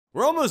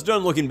We're almost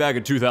done looking back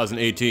at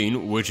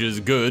 2018, which is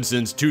good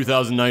since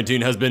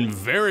 2019 has been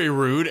very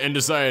rude and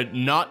decided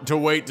not to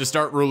wait to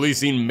start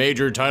releasing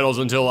major titles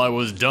until I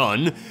was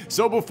done.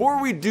 So before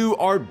we do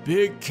our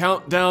big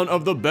countdown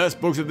of the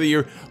best books of the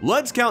year,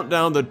 let's count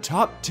down the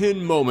top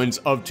 10 moments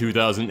of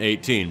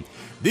 2018.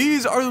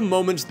 These are the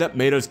moments that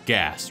made us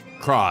gasp,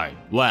 cry,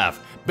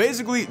 laugh.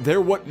 Basically, they're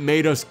what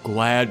made us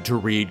glad to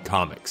read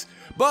comics.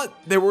 But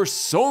there were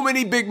so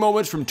many big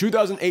moments from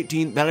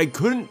 2018 that I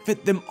couldn't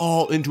fit them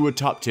all into a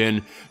top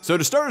 10, so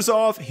to start us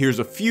off, here's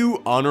a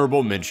few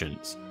honorable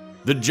mentions.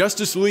 The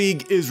Justice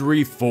League is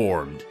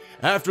reformed.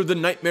 After the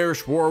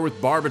nightmarish war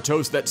with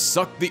Barbatos that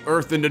sucked the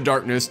Earth into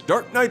darkness,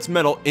 Dark Knight's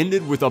Metal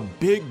ended with a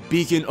big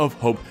beacon of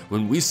hope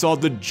when we saw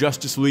the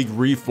Justice League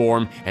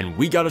reform, and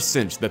we got a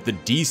sense that the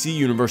DC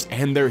Universe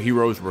and their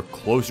heroes were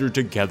closer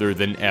together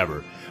than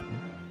ever.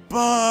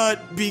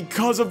 But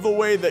because of the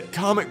way that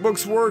comic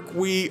books work,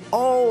 we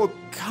all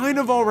kind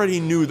of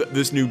already knew that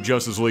this new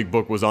Justice League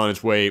book was on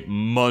its way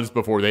months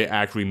before they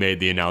actually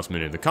made the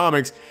announcement in the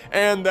comics,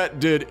 and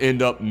that did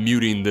end up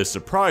muting this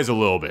surprise a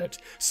little bit.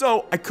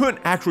 So I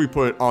couldn't actually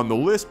put it on the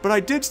list, but I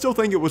did still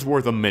think it was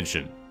worth a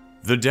mention.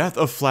 The death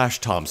of Flash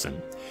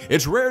Thompson.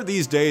 It's rare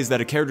these days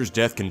that a character's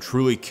death can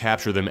truly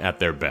capture them at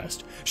their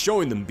best,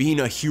 showing them being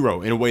a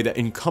hero in a way that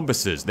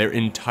encompasses their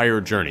entire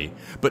journey.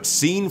 But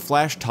seeing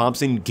Flash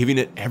Thompson giving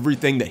it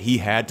everything that he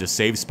had to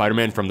save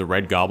Spider-Man from the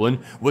Red Goblin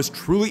was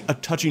truly a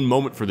touching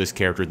moment for this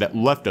character that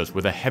left us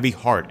with a heavy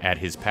heart at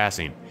his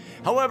passing.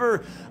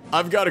 However,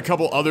 I've got a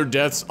couple other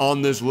deaths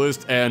on this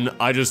list, and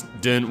I just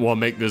didn't want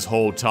to make this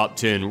whole top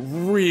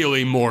 10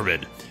 really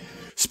morbid.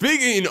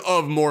 Speaking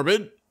of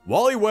morbid,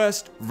 Wally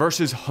West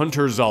versus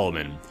Hunter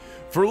Zolomon.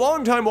 For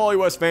longtime Wally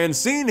West fans,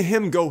 seeing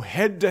him go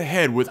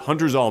head-to-head with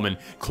Hunter Zolomon,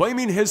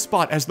 claiming his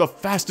spot as the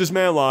fastest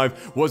man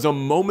alive, was a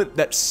moment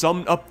that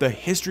summed up the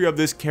history of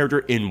this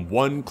character in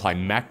one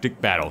climactic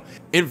battle.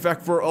 In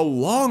fact, for a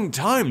long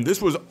time, this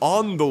was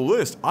on the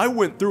list. I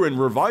went through and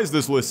revised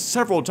this list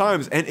several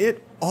times, and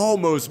it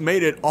almost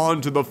made it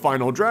onto the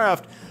final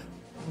draft,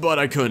 but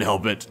I couldn't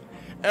help it.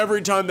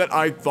 Every time that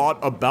I thought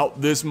about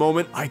this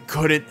moment, I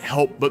couldn't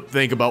help but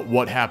think about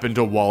what happened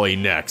to Wally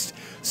next.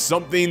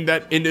 Something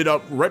that ended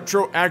up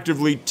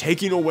retroactively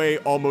taking away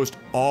almost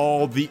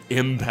all the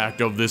impact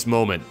of this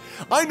moment.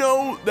 I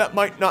know that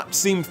might not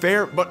seem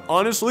fair, but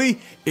honestly,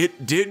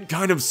 it did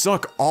kind of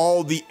suck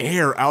all the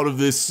air out of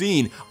this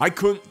scene. I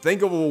couldn't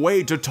think of a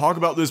way to talk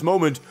about this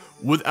moment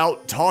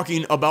without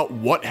talking about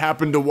what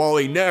happened to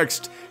Wally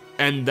next.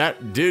 And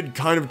that did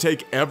kind of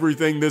take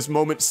everything this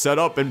moment set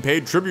up and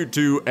paid tribute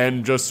to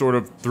and just sort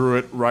of threw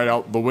it right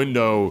out the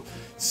window.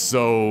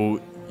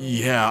 So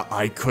yeah,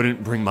 I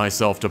couldn't bring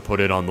myself to put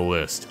it on the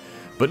list.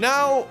 But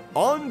now,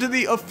 on to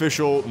the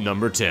official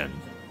number 10.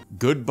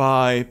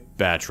 Goodbye,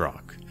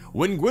 Batroc.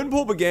 When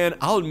Gwenpool began,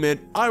 I'll admit,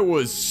 I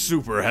was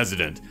super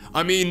hesitant.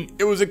 I mean,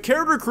 it was a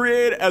character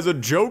created as a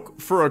joke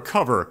for a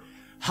cover.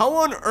 How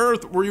on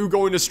earth were you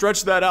going to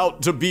stretch that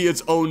out to be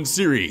its own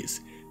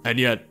series? And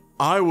yet,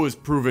 I was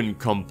proven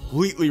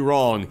completely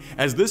wrong,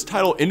 as this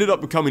title ended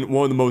up becoming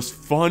one of the most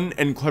fun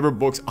and clever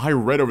books I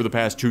read over the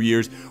past 2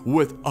 years,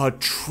 with a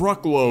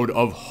truckload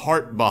of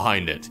heart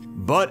behind it.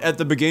 But at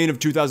the beginning of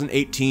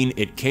 2018,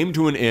 it came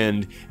to an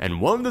end,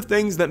 and one of the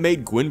things that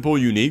made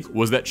Gwenpool unique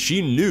was that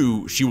she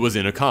knew she was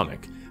in a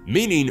comic.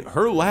 Meaning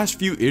her last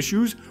few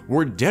issues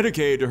were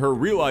dedicated to her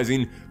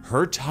realizing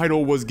her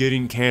title was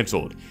getting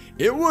canceled.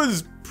 It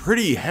was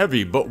pretty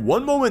heavy, but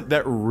one moment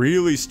that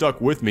really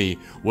stuck with me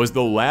was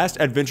the last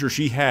adventure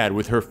she had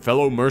with her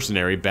fellow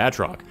mercenary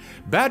Batroc.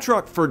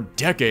 Batroc for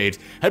decades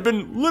had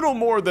been little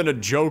more than a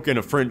joke and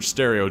a French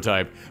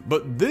stereotype,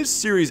 but this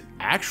series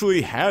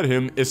actually had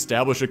him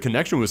establish a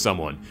connection with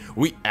someone.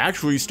 We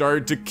actually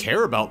started to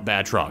care about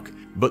Batroc.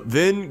 But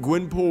then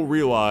Gwenpool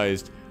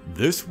realized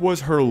this was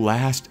her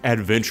last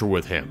adventure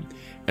with him.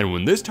 And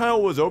when this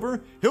title was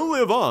over, he'll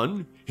live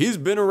on. He's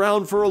been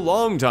around for a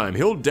long time.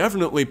 He'll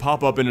definitely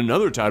pop up in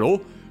another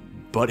title,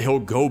 but he'll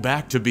go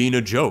back to being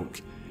a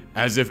joke.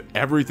 As if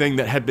everything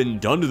that had been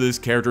done to this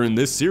character in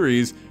this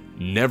series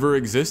never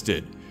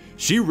existed.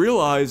 She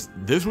realized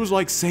this was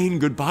like saying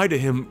goodbye to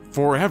him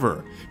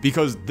forever,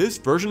 because this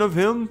version of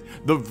him,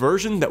 the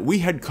version that we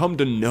had come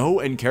to know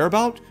and care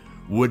about,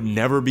 would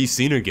never be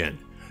seen again.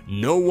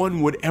 No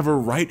one would ever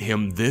write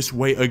him this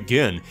way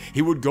again.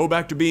 He would go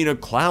back to being a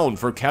clown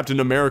for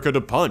Captain America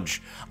to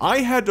punch.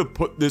 I had to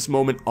put this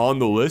moment on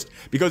the list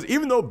because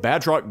even though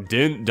Batroc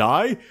didn't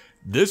die,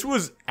 this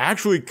was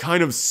actually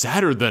kind of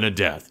sadder than a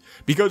death,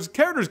 because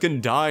characters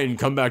can die and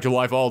come back to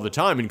life all the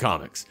time in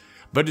comics.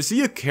 But to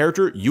see a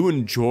character you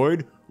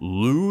enjoyed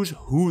lose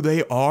who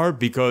they are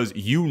because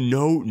you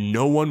know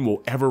no one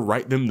will ever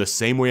write them the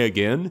same way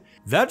again,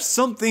 that's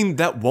something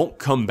that won't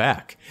come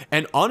back.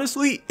 And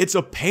honestly, it's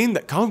a pain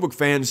that comic book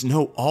fans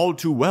know all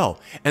too well.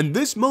 And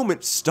this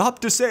moment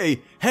stopped to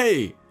say,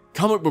 hey,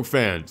 comic book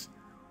fans,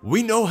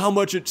 We know how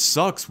much it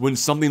sucks when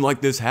something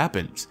like this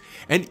happens.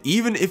 And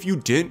even if you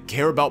didn't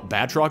care about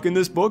Batroc in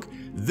this book,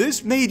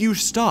 this made you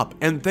stop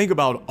and think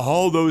about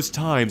all those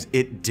times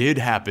it did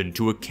happen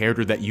to a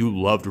character that you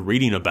loved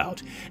reading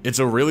about. It's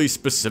a really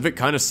specific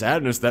kind of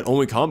sadness that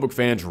only comic book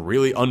fans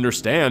really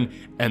understand,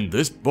 and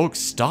this book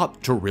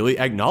stopped to really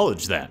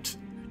acknowledge that.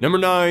 Number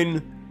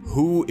 9,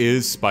 who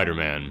is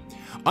Spider-Man?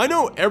 I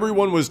know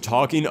everyone was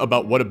talking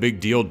about what a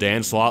big deal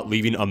Dan Slott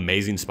leaving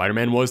Amazing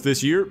Spider-Man was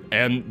this year,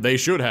 and they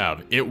should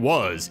have. It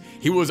was.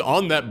 He was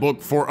on that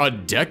book for a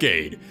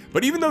decade.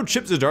 But even though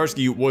Chip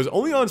Zdarsky was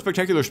only on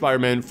Spectacular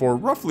Spider-Man for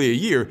roughly a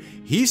year,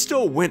 he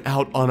still went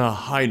out on a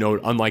high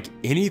note unlike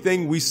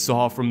anything we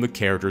saw from the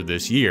character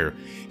this year.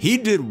 He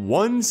did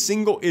one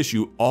single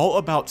issue all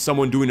about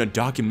someone doing a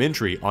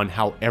documentary on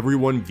how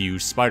everyone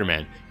views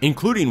Spider-Man,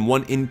 including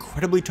one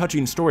incredibly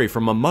touching story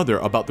from a mother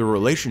about the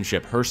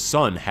relationship her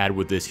son had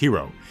with this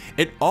hero.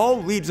 It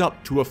all leads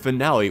up to a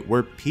finale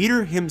where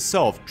Peter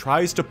himself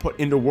tries to put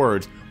into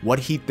words what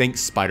he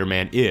thinks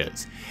Spider-Man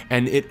is,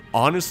 and it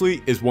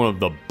honestly is one of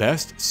the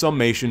best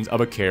summations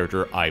of a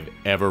character I've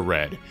ever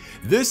read.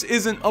 This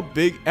isn't a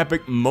big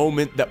epic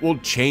moment that will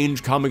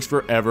change comics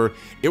forever,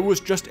 it was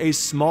just a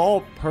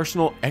small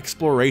personal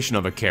exploration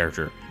of a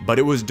character, but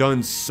it was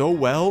done so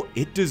well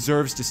it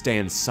deserves to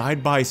stand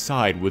side by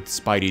side with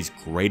Spidey's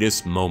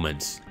greatest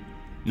moments.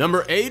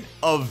 Number 8,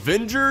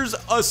 Avengers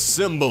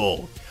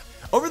Assemble.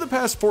 Over the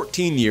past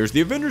 14 years,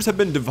 the Avengers have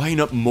been dividing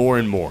up more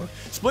and more,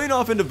 splitting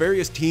off into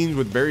various teams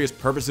with various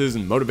purposes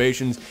and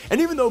motivations, and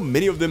even though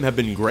many of them have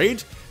been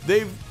great,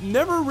 they've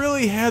never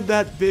really had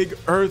that big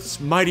Earth's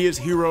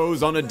mightiest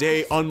heroes on a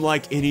day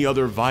unlike any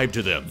other vibe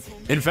to them.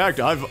 In fact,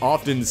 I've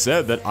often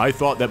said that I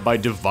thought that by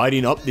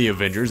dividing up the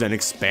Avengers and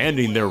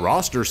expanding their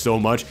roster so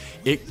much,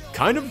 it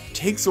kind of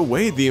takes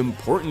away the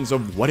importance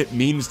of what it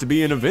means to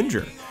be an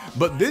Avenger.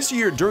 But this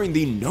year, during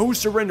the No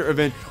Surrender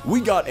event, we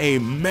got a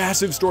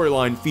massive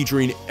storyline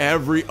featuring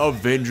every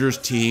Avengers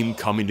team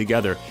coming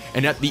together.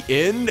 And at the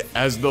end,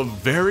 as the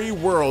very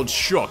world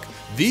shook,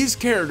 these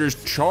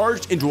characters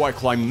charged into a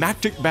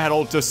climactic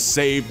battle to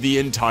save the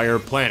entire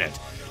planet.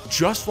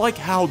 Just like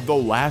how the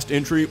last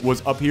entry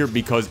was up here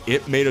because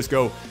it made us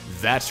go,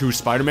 that's who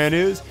Spider-Man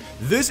is?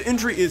 This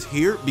entry is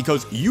here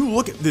because you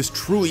look at this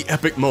truly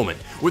epic moment,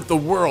 with the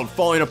world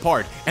falling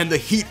apart and the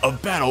heat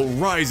of battle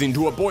rising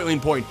to a boiling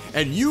point,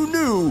 and you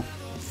knew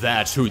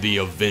that's who the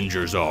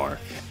Avengers are.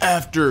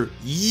 After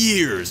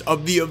years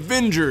of the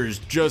Avengers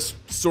just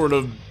sort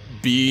of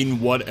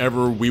being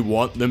whatever we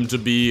want them to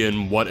be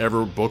in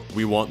whatever book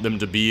we want them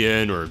to be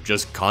in, or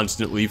just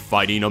constantly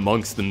fighting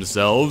amongst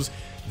themselves,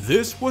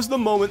 this was the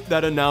moment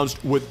that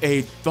announced with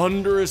a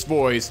thunderous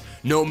voice,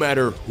 no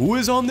matter who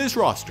is on this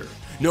roster,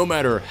 no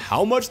matter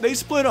how much they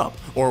split up,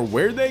 or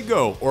where they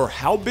go, or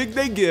how big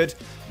they get,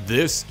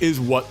 this is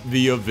what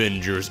the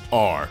Avengers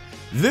are.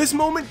 This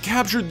moment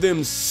captured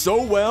them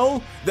so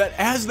well that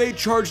as they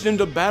charged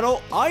into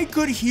battle, I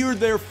could hear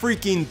their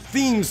freaking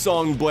theme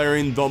song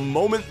blaring the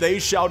moment they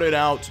shouted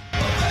out,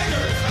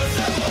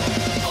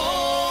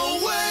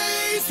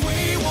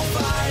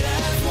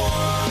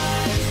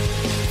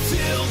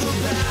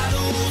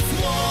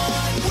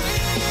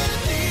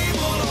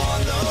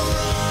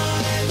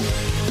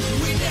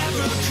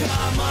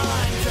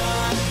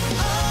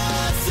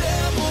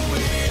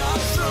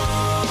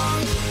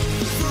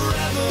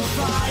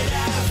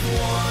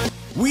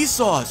 We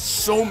saw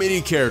so many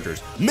characters,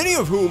 many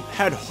of whom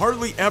had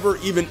hardly ever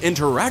even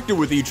interacted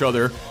with each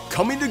other,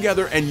 coming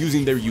together and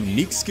using their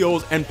unique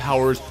skills and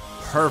powers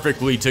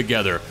perfectly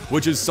together,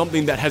 which is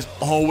something that has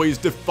always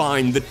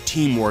defined the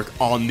teamwork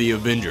on the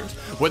Avengers.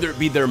 Whether it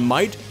be their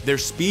might, their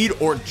speed,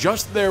 or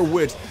just their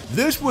wit,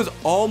 this was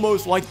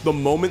almost like the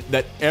moment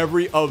that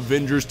every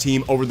Avengers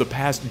team over the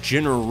past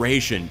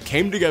generation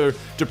came together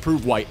to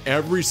prove why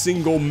every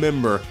single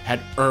member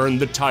had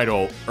earned the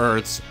title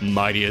Earth's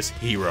Mightiest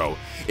Hero.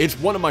 It's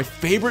one of my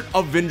favorite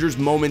Avengers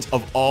moments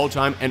of all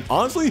time, and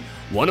honestly,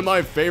 one of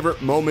my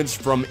favorite moments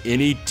from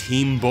any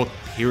team book,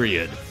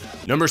 period.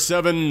 Number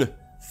 7,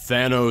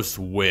 Thanos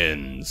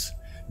wins.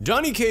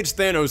 Donny Cates'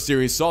 Thanos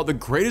series saw the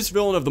greatest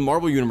villain of the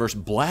Marvel Universe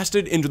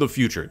blasted into the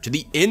future, to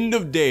the end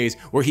of days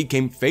where he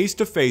came face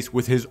to face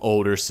with his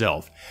older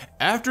self.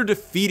 After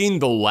defeating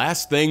the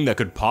last thing that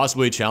could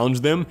possibly challenge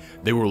them,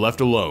 they were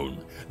left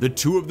alone, the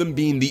two of them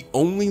being the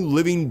only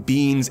living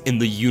beings in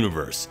the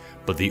universe.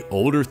 But the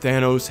older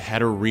Thanos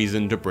had a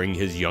reason to bring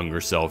his younger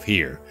self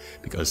here,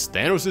 because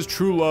Thanos'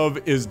 true love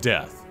is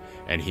death,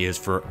 and he is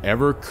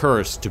forever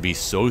cursed to be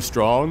so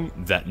strong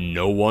that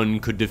no one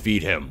could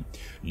defeat him.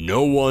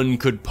 No one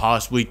could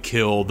possibly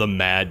kill the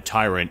mad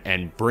tyrant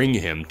and bring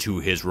him to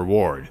his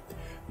reward.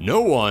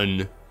 No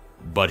one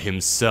but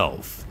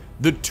himself.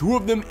 The two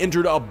of them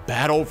entered a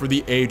battle for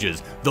the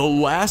ages, the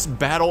last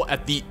battle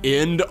at the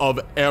end of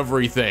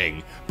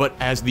everything. But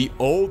as the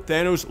old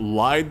Thanos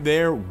lied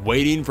there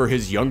waiting for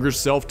his younger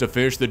self to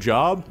finish the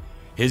job,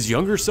 his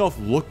younger self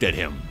looked at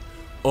him,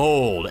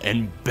 old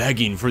and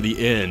begging for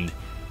the end,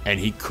 and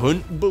he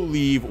couldn't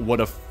believe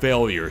what a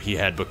failure he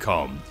had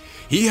become.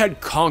 He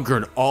had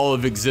conquered all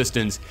of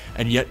existence,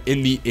 and yet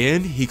in the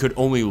end, he could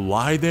only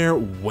lie there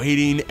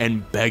waiting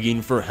and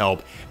begging for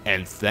help,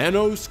 and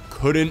Thanos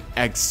couldn't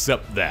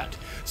accept that.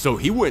 So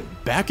he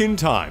went back in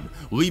time,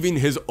 leaving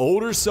his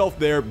older self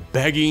there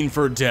begging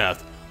for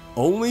death,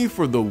 only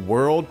for the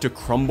world to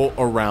crumble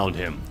around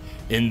him.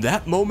 In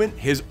that moment,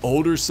 his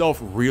older self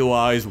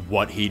realized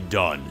what he'd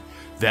done,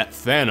 that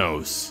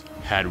Thanos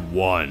had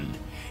won.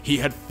 He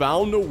had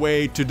found a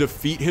way to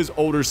defeat his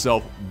older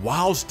self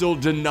while still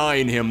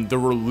denying him the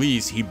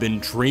release he'd been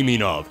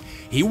dreaming of.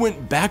 He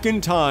went back in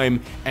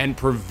time and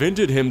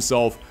prevented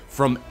himself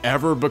from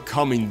ever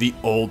becoming the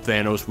old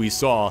Thanos we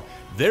saw,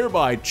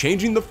 thereby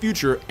changing the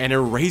future and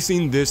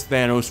erasing this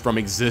Thanos from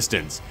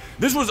existence.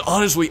 This was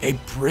honestly a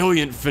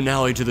brilliant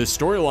finale to this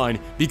storyline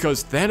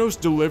because Thanos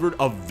delivered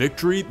a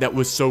victory that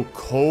was so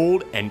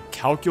cold and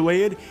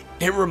calculated.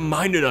 It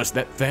reminded us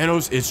that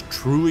Thanos is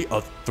truly a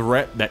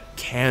threat that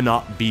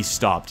cannot be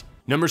stopped.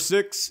 Number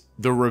 6,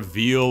 the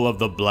reveal of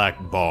the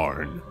Black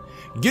Barn.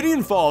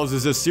 Gideon Falls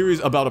is a series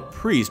about a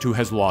priest who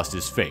has lost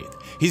his faith.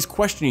 He's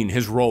questioning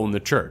his role in the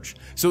church,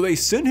 so they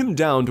send him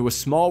down to a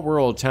small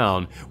rural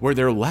town where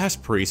their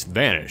last priest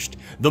vanished.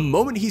 The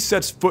moment he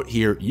sets foot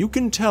here, you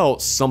can tell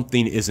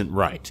something isn't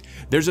right.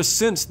 There's a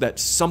sense that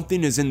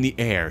something is in the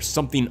air,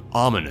 something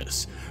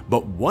ominous.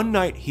 But one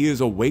night he is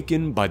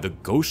awakened by the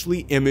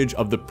ghostly image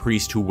of the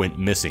priest who went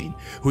missing,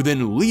 who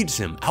then leads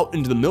him out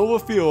into the middle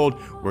of a field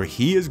where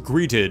he is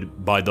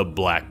greeted by the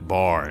Black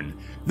Barn.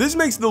 This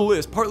makes the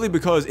list partly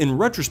because in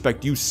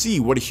retrospect you see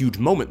what a huge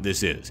moment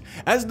this is.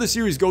 As the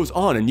series goes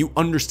on and you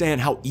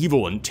understand how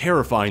evil and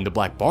terrifying the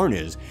Black Barn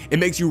is, it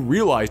makes you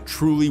realize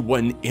truly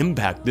what an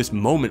impact this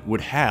moment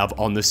would have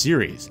on the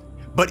series.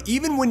 But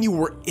even when you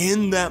were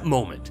in that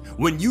moment,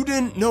 when you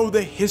didn't know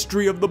the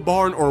history of the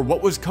barn or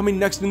what was coming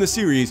next in the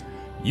series,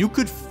 you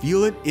could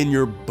feel it in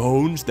your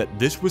bones that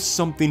this was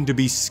something to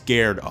be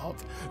scared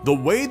of. The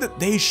way that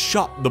they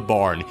shot the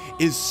barn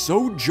is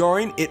so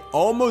jarring it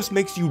almost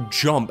makes you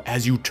jump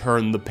as you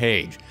turn the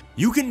page.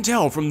 You can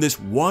tell from this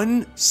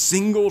one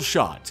single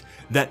shot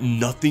that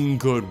nothing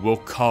good will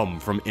come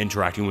from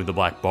interacting with the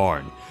Black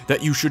Barn,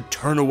 that you should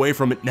turn away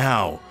from it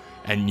now,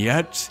 and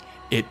yet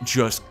it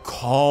just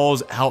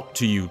calls out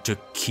to you to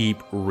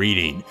keep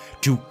reading,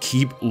 to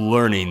keep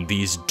learning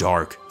these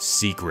dark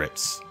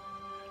secrets.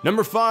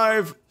 Number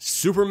 5,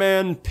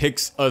 Superman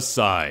picks a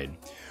side.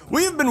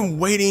 We have been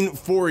waiting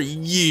for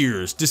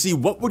years to see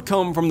what would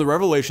come from the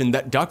revelation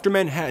that Dr.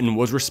 Manhattan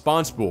was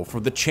responsible for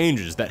the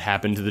changes that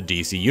happened to the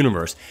DC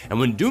universe. And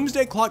when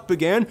Doomsday Clock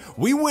began,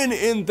 we went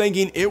in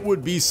thinking it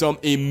would be some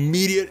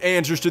immediate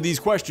answers to these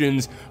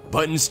questions,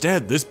 but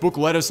instead this book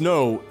let us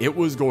know it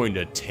was going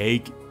to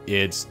take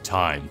its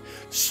time,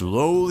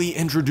 slowly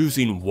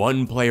introducing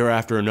one player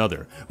after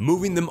another,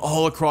 moving them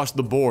all across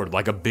the board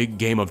like a big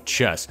game of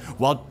chess,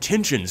 while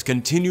tensions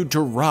continued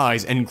to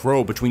rise and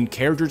grow between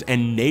characters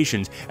and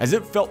nations as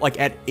it felt like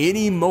at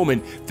any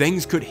moment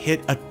things could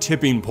hit a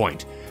tipping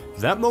point.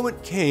 That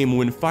moment came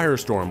when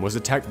Firestorm was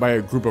attacked by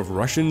a group of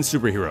Russian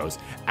superheroes,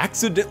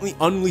 accidentally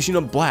unleashing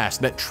a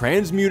blast that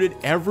transmuted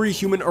every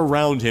human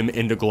around him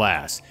into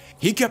glass.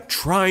 He kept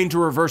trying to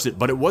reverse it,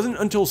 but it wasn't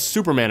until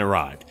Superman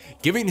arrived,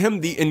 giving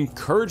him the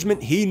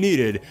encouragement he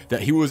needed,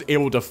 that he was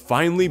able to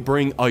finally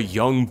bring a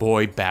young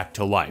boy back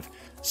to life.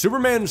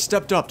 Superman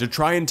stepped up to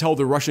try and tell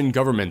the Russian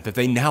government that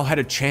they now had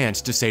a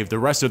chance to save the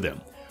rest of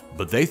them.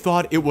 But they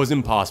thought it was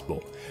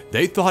impossible.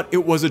 They thought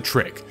it was a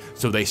trick,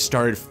 so they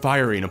started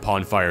firing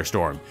upon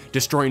Firestorm,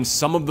 destroying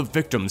some of the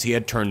victims he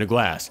had turned to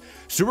glass.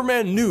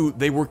 Superman knew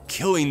they were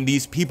killing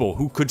these people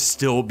who could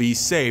still be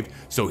saved,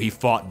 so he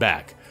fought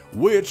back,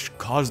 which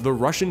caused the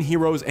Russian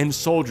heroes and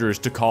soldiers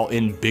to call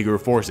in bigger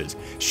forces,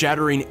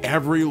 shattering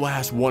every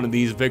last one of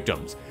these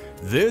victims.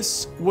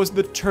 This was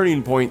the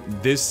turning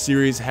point this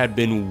series had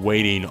been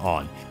waiting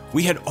on.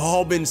 We had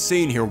all been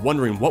sitting here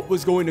wondering what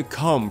was going to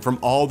come from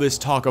all this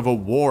talk of a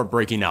war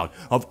breaking out,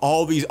 of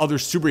all these other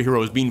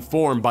superheroes being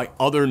formed by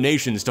other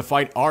nations to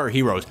fight our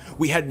heroes.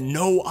 We had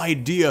no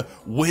idea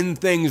when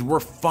things were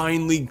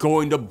finally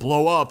going to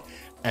blow up,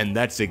 and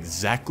that's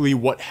exactly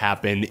what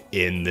happened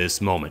in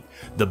this moment.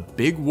 The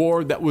big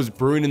war that was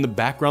brewing in the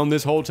background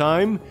this whole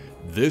time,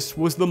 this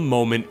was the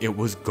moment it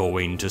was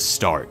going to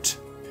start.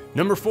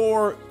 Number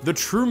 4, the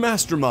true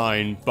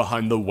mastermind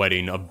behind the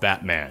wedding of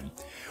Batman.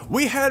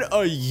 We had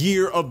a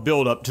year of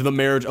build-up to the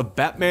marriage of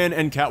Batman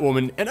and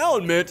Catwoman, and I'll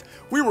admit,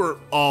 we were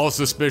all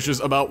suspicious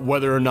about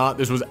whether or not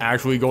this was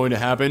actually going to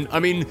happen. I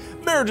mean,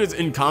 marriages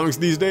in comics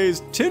these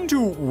days tend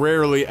to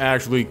rarely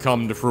actually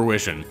come to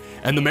fruition.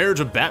 And the marriage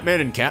of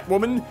Batman and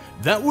Catwoman,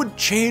 that would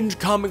change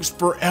comics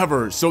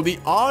forever, so the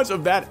odds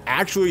of that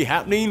actually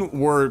happening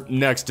were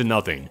next to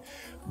nothing.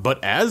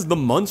 But as the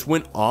months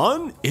went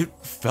on, it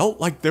felt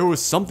like there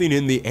was something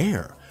in the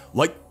air.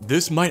 Like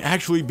this might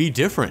actually be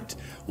different.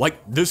 Like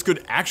this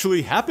could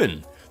actually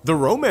happen. The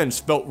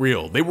romance felt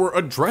real. They were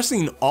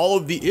addressing all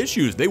of the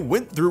issues. They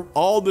went through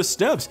all the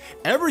steps.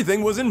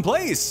 Everything was in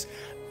place.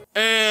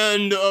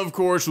 And of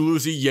course,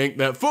 Lucy yanked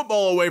that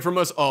football away from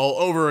us all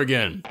over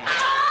again.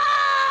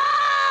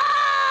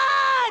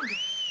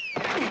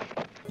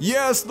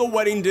 Yes, the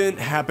wedding didn't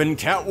happen.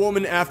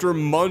 Catwoman, after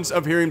months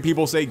of hearing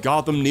people say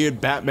Gotham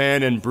needed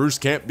Batman and Bruce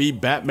can't be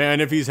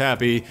Batman if he's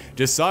happy,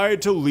 decided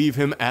to leave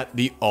him at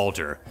the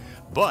altar.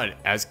 But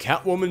as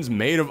Catwoman's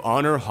maid of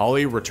honor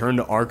Holly returned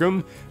to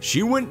Arkham,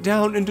 she went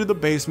down into the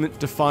basement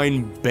to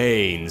find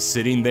Bane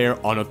sitting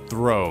there on a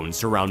throne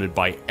surrounded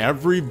by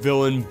every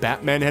villain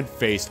Batman had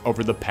faced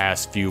over the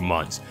past few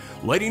months,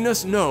 letting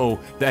us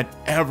know that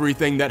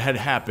everything that had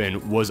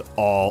happened was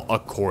all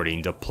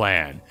according to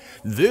plan.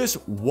 This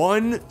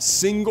one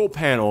single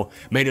panel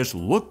made us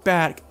look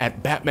back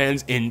at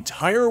Batman's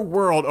entire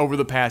world over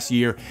the past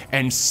year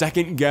and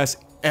second guess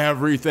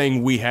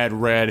everything we had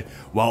read,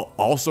 while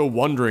also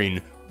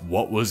wondering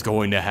what was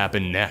going to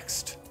happen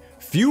next.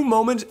 Few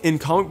moments in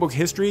comic book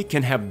history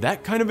can have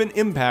that kind of an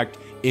impact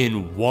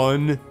in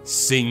one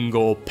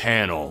single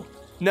panel.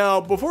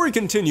 Now, before we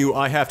continue,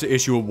 I have to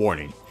issue a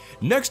warning.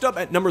 Next up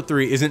at number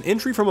 3 is an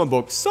entry from a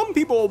book some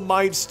people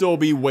might still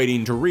be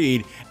waiting to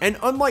read, and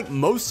unlike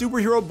most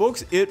superhero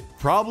books, it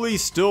probably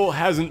still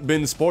hasn't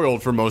been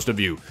spoiled for most of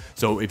you.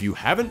 So if you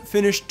haven't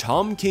finished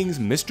Tom King's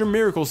Mr.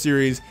 Miracle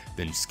series,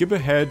 then skip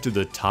ahead to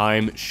the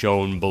time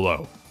shown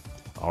below.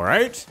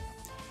 Alright?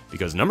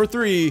 Because number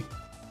 3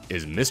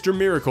 is Mr.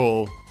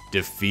 Miracle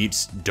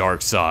Defeats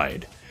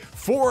Darkseid.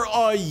 For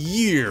a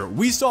year,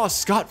 we saw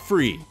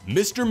scot-free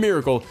Mr.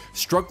 Miracle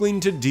struggling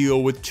to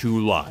deal with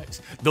two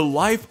lives. The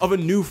life of a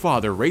new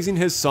father raising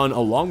his son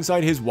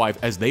alongside his wife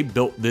as they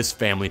built this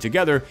family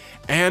together,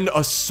 and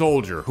a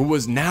soldier who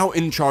was now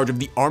in charge of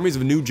the armies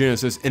of New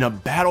Genesis in a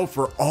battle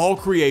for all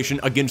creation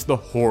against the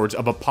hordes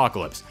of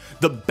Apocalypse.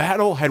 The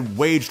battle had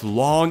waged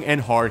long and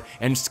hard,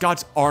 and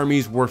Scott's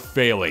armies were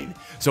failing.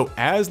 So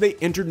as they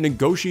entered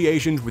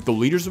negotiations with the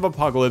leaders of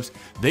Apocalypse,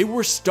 they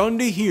were stunned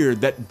to hear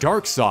that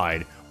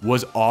Darkseid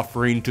was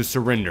offering to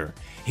surrender.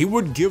 He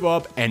would give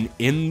up and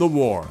end the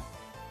war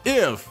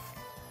if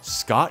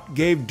Scott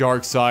gave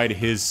Darkseid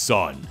his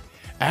son.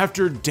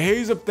 After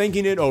days of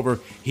thinking it over,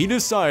 he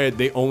decided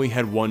they only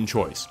had one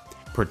choice: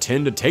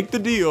 pretend to take the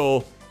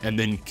deal and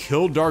then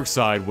kill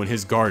Darkseid when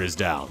his guard is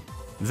down.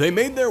 They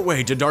made their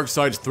way to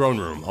Darkseid's throne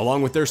room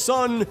along with their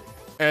son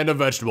and a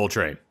vegetable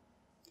tray.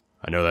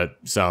 I know that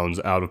sounds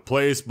out of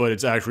place, but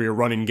it's actually a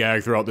running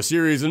gag throughout the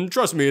series, and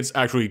trust me, it's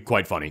actually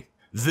quite funny.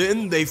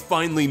 Then they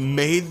finally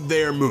made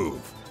their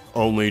move,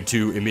 only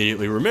to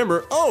immediately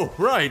remember, oh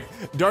right,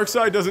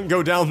 Darkseid doesn't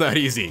go down that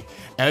easy,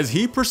 as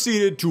he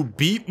proceeded to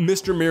beat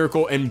Mr.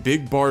 Miracle and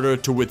Big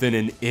Barda to within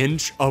an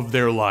inch of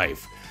their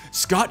life.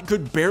 Scott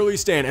could barely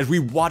stand as we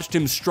watched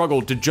him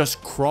struggle to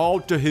just crawl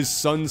to his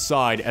son's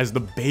side as the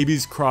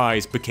baby's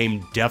cries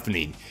became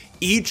deafening.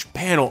 Each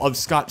panel of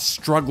Scott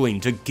struggling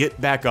to get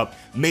back up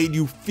made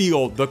you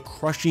feel the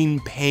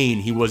crushing pain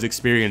he was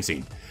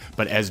experiencing.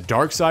 But as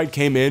Darkseid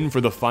came in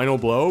for the final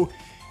blow,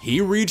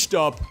 he reached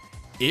up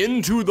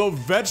into the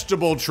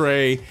vegetable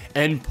tray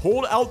and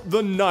pulled out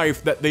the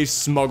knife that they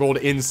smuggled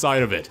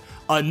inside of it.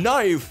 A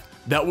knife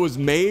that was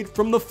made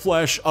from the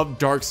flesh of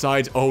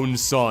Darkseid's own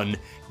son,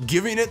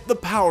 giving it the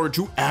power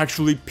to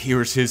actually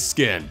pierce his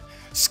skin.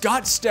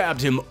 Scott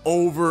stabbed him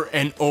over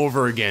and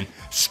over again,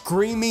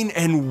 screaming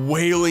and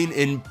wailing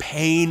in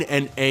pain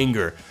and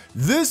anger.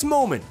 This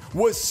moment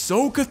was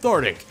so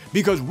cathartic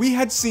because we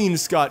had seen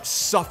Scott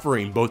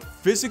suffering both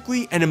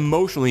physically and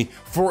emotionally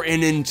for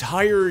an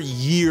entire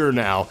year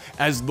now,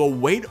 as the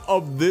weight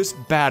of this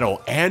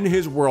battle and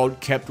his world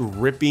kept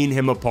ripping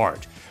him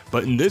apart.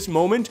 But in this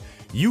moment,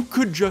 you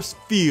could just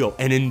feel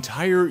an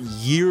entire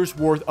year's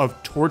worth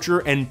of torture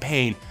and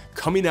pain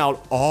coming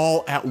out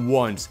all at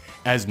once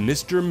as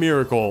Mr.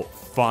 Miracle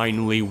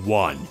finally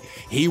won.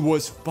 He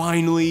was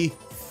finally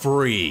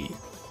free.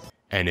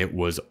 And it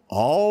was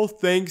all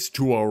thanks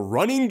to a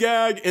running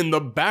gag in the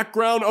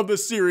background of the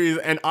series,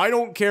 and I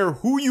don't care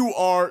who you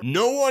are,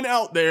 no one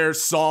out there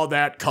saw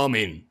that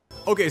coming.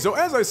 Okay, so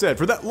as I said,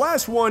 for that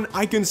last one,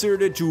 I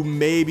considered it to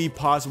maybe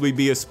possibly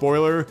be a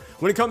spoiler.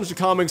 When it comes to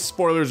comics,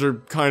 spoilers are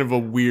kind of a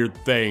weird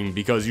thing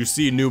because you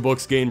see new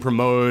books getting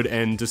promoted,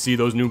 and to see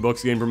those new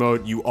books getting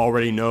promoted, you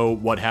already know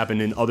what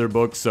happened in other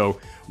books, so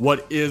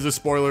what is a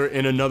spoiler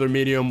in another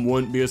medium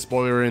wouldn't be a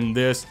spoiler in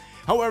this.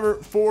 However,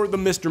 for the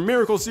Mr.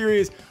 Miracle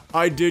series,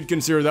 I did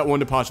consider that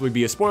one to possibly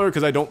be a spoiler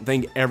because I don't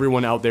think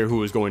everyone out there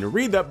who is going to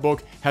read that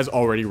book has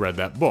already read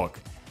that book.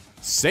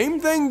 Same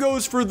thing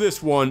goes for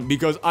this one,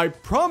 because I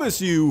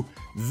promise you,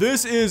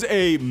 this is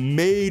a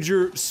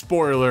major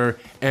spoiler,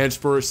 and it's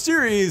for a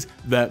series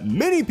that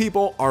many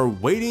people are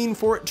waiting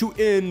for it to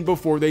end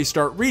before they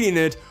start reading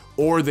it,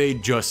 or they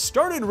just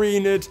started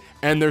reading it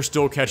and they're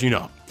still catching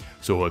up.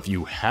 So if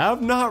you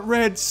have not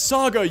read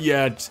Saga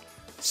yet,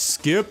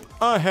 skip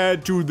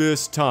ahead to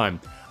this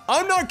time.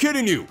 I'm not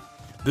kidding you.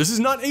 This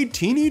is not a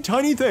teeny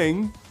tiny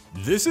thing.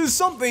 This is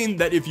something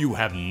that if you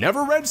have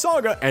never read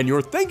Saga and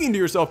you're thinking to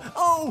yourself,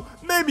 oh,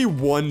 maybe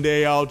one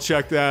day I'll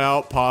check that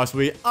out,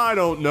 possibly, I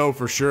don't know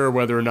for sure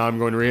whether or not I'm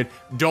going to read it,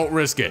 don't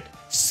risk it.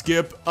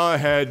 Skip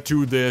ahead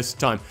to this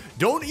time.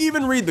 Don't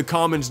even read the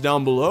comments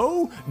down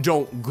below.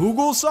 Don't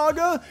Google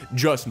Saga.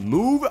 Just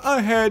move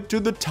ahead to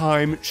the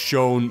time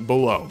shown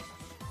below.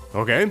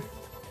 Okay?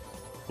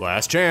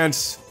 Last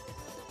chance.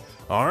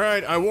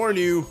 Alright, I warn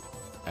you.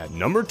 At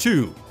number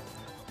 2,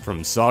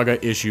 from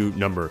Saga issue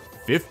number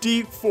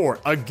 54.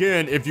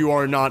 Again, if you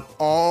are not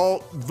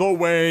all the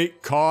way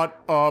caught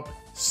up,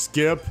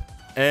 skip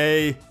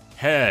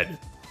ahead.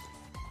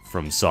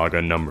 From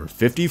Saga number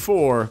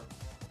 54,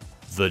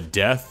 The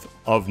Death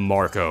of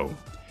Marco.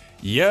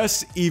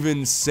 Yes,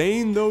 even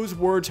saying those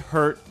words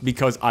hurt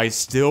because I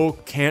still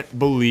can't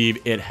believe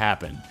it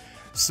happened.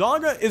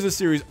 Saga is a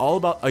series all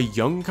about a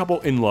young couple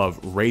in love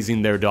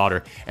raising their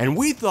daughter, and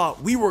we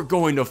thought we were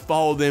going to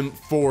follow them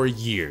for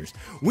years.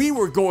 We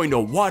were going to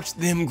watch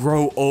them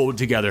grow old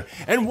together,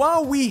 and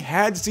while we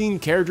had seen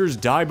characters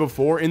die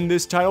before in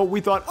this title,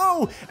 we thought,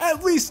 oh,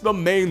 at least the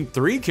main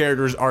 3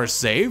 characters are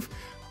safe.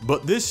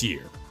 But this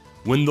year,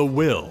 when the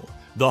Will,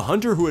 the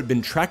hunter who had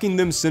been tracking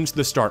them since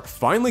the start,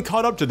 finally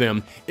caught up to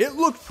them, it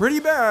looked pretty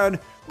bad.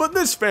 But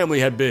this family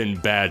had been in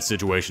bad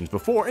situations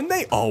before, and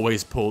they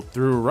always pulled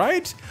through,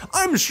 right?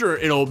 I'm sure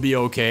it'll be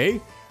okay.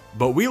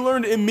 But we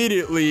learned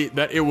immediately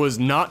that it was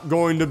not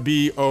going to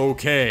be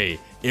okay.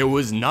 It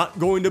was not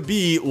going to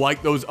be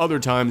like those other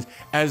times,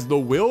 as the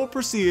Will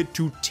proceeded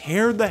to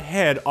tear the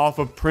head off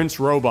of Prince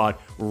Robot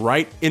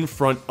right in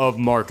front of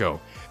Marco.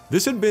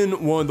 This had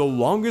been one of the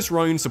longest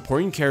running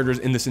supporting characters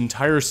in this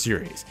entire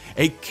series,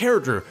 a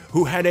character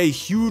who had a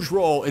huge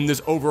role in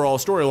this overall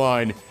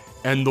storyline,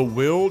 and the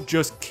Will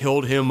just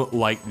killed him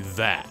like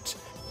that.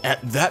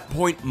 At that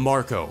point,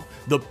 Marco,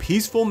 the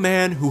peaceful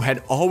man who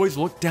had always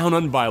looked down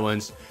on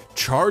violence,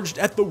 charged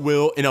at the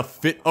Will in a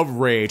fit of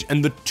rage,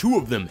 and the two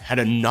of them had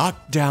a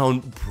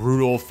knockdown,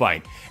 brutal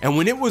fight. And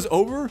when it was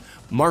over,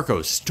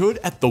 Marco stood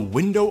at the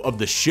window of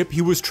the ship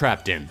he was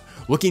trapped in,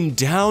 looking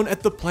down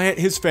at the planet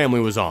his family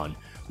was on,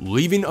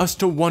 leaving us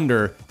to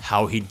wonder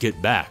how he'd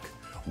get back.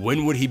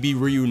 When would he be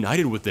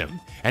reunited with them?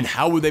 And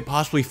how would they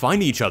possibly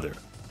find each other?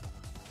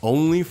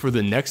 Only for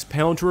the next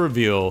panel to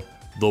reveal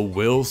the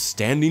Will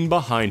standing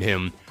behind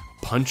him,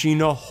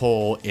 punching a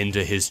hole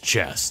into his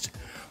chest.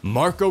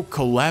 Marco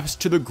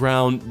collapsed to the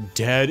ground,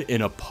 dead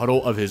in a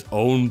puddle of his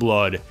own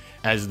blood,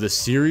 as the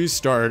series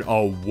started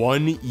a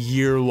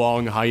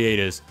 1-year-long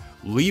hiatus,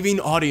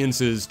 leaving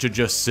audiences to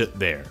just sit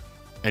there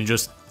and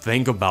just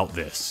think about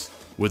this,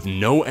 with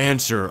no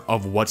answer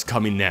of what's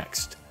coming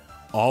next.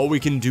 All we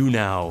can do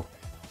now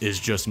is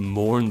just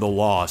mourn the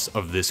loss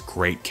of this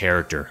great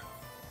character.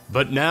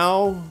 But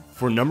now,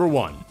 for number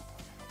 1,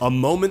 a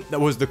moment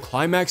that was the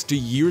climax to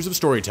years of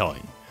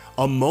storytelling,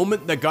 a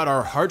moment that got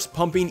our hearts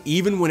pumping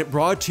even when it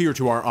brought a tear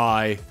to our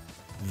eye,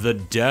 the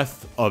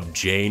death of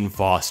Jane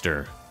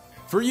Foster.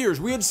 For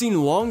years, we had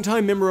seen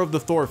longtime member of the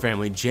Thor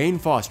family, Jane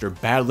Foster,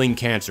 battling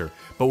cancer,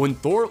 but when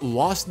Thor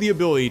lost the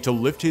ability to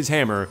lift his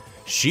hammer,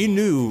 she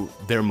knew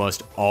there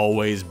must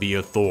always be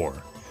a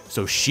Thor.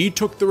 So she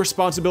took the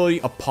responsibility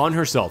upon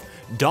herself,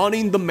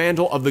 donning the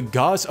mantle of the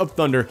Goddess of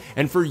Thunder,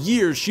 and for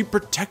years she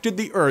protected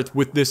the Earth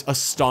with this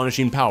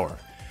astonishing power.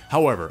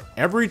 However,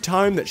 every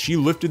time that she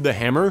lifted the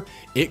hammer,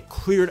 it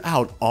cleared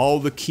out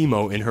all the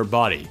chemo in her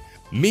body.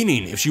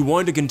 Meaning, if she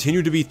wanted to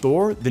continue to be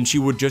Thor, then she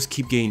would just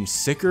keep getting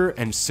sicker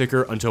and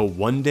sicker until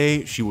one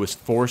day she was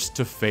forced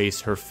to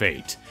face her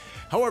fate.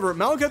 However,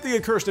 Malekith the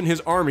Accursed and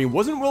his army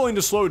wasn't willing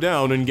to slow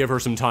down and give her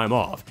some time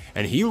off,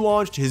 and he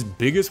launched his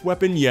biggest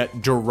weapon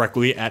yet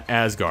directly at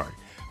Asgard.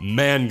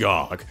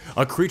 Mangog,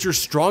 a creature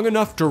strong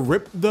enough to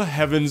rip the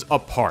heavens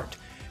apart.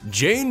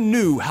 Jane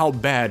knew how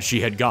bad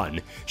she had gotten.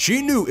 She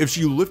knew if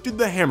she lifted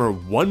the hammer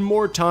one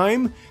more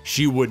time,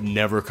 she would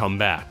never come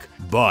back.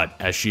 But,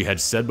 as she had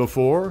said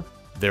before,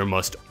 there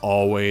must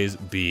always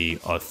be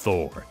a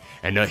Thor.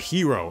 And a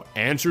hero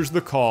answers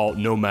the call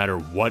no matter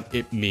what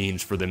it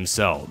means for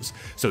themselves.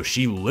 So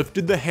she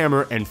lifted the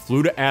hammer and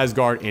flew to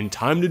Asgard in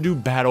time to do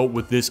battle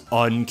with this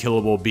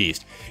unkillable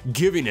beast,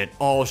 giving it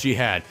all she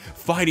had,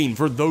 fighting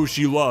for those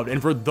she loved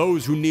and for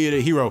those who needed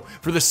a hero,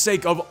 for the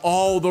sake of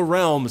all the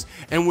realms.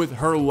 And with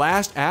her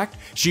last act,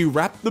 she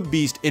wrapped the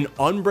beast in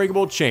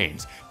unbreakable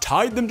chains,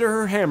 tied them to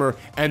her hammer,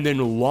 and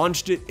then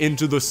launched it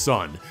into the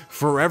sun,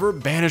 forever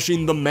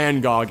banishing the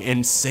Mangog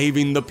and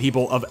saving the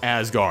people of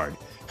Asgard.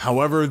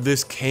 However,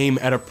 this came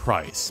at a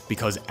price,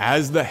 because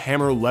as the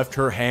hammer left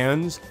her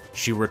hands,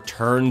 she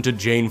returned to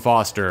Jane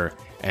Foster,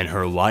 and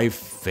her life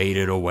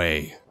faded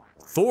away.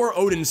 Thor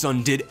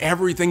Odinson did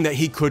everything that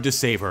he could to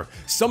save her,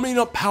 summoning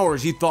up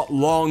powers he thought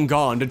long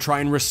gone to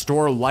try and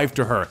restore life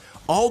to her.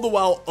 All the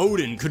while,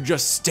 Odin could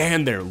just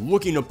stand there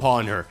looking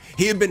upon her.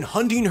 He had been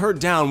hunting her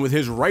down with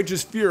his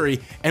righteous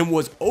fury and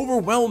was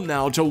overwhelmed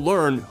now to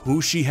learn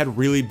who she had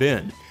really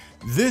been.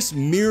 This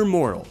mere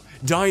mortal,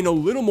 dying a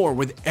little more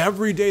with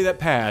every day that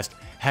passed,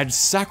 had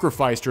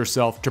sacrificed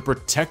herself to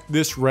protect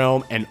this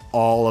realm and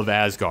all of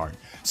Asgard,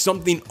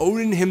 something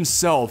Odin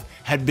himself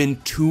had been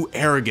too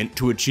arrogant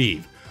to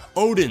achieve.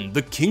 Odin,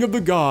 the king of the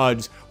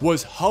gods,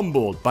 was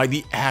humbled by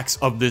the acts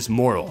of this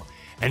mortal,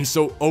 and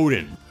so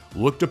Odin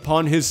looked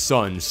upon his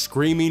son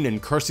screaming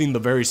and cursing the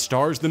very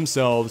stars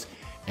themselves,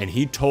 and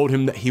he told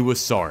him that he was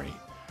sorry.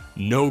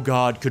 No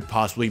god could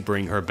possibly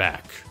bring her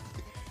back.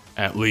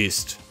 At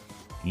least,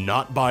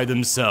 not by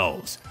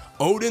themselves.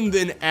 Odin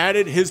then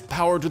added his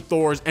power to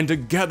Thor's, and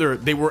together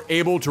they were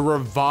able to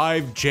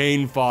revive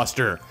Jane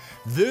Foster.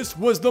 This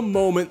was the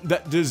moment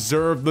that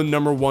deserved the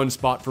 #1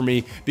 spot for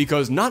me,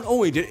 because not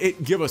only did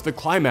it give us the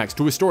climax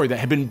to a story that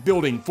had been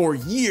building for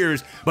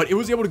years, but it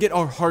was able to get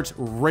our hearts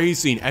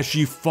racing as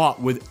she fought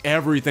with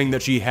everything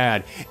that she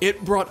had.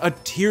 It brought a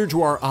tear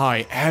to our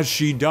eye as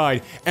she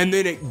died, and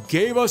then it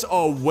gave us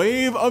a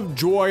wave of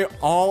joy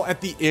all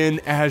at the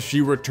end as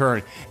she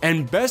returned.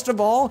 And best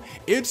of all,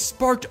 it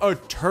sparked a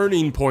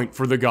turning point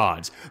for the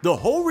gods. The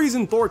whole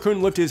reason Thor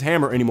couldn't lift his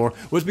hammer anymore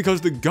was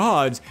because the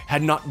gods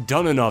had not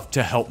done enough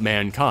to help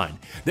mankind.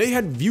 They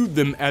had viewed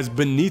them as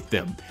beneath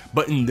them,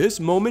 but in this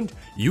moment,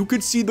 you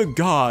could see the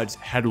gods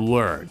had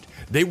learned.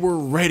 They were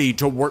ready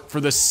to work for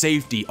the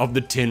safety of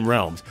the 10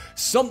 realms,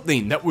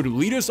 something that would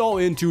lead us all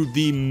into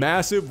the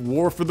massive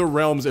War for the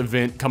Realms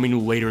event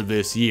coming later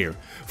this year.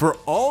 For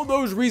all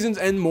those reasons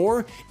and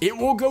more, it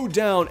will go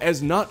down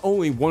as not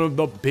only one of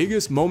the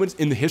biggest moments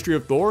in the history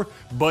of Thor,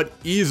 but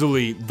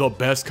easily the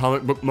best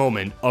comic book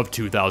moment of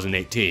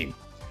 2018.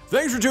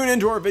 Thanks for tuning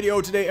into our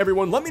video today,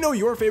 everyone. Let me know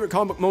your favorite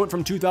comic book moment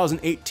from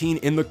 2018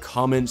 in the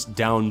comments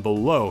down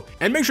below.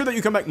 And make sure that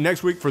you come back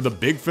next week for the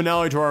big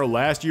finale to our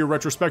last year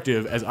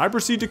retrospective as I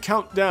proceed to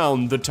count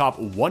down the top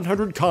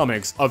 100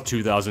 comics of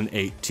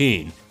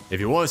 2018. If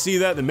you want to see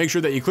that, then make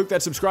sure that you click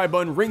that subscribe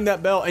button, ring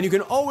that bell, and you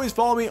can always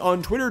follow me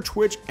on Twitter,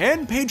 Twitch,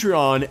 and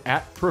Patreon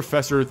at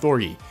Professor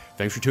Thorgy.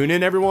 Thanks for tuning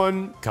in,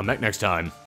 everyone. Come back next time.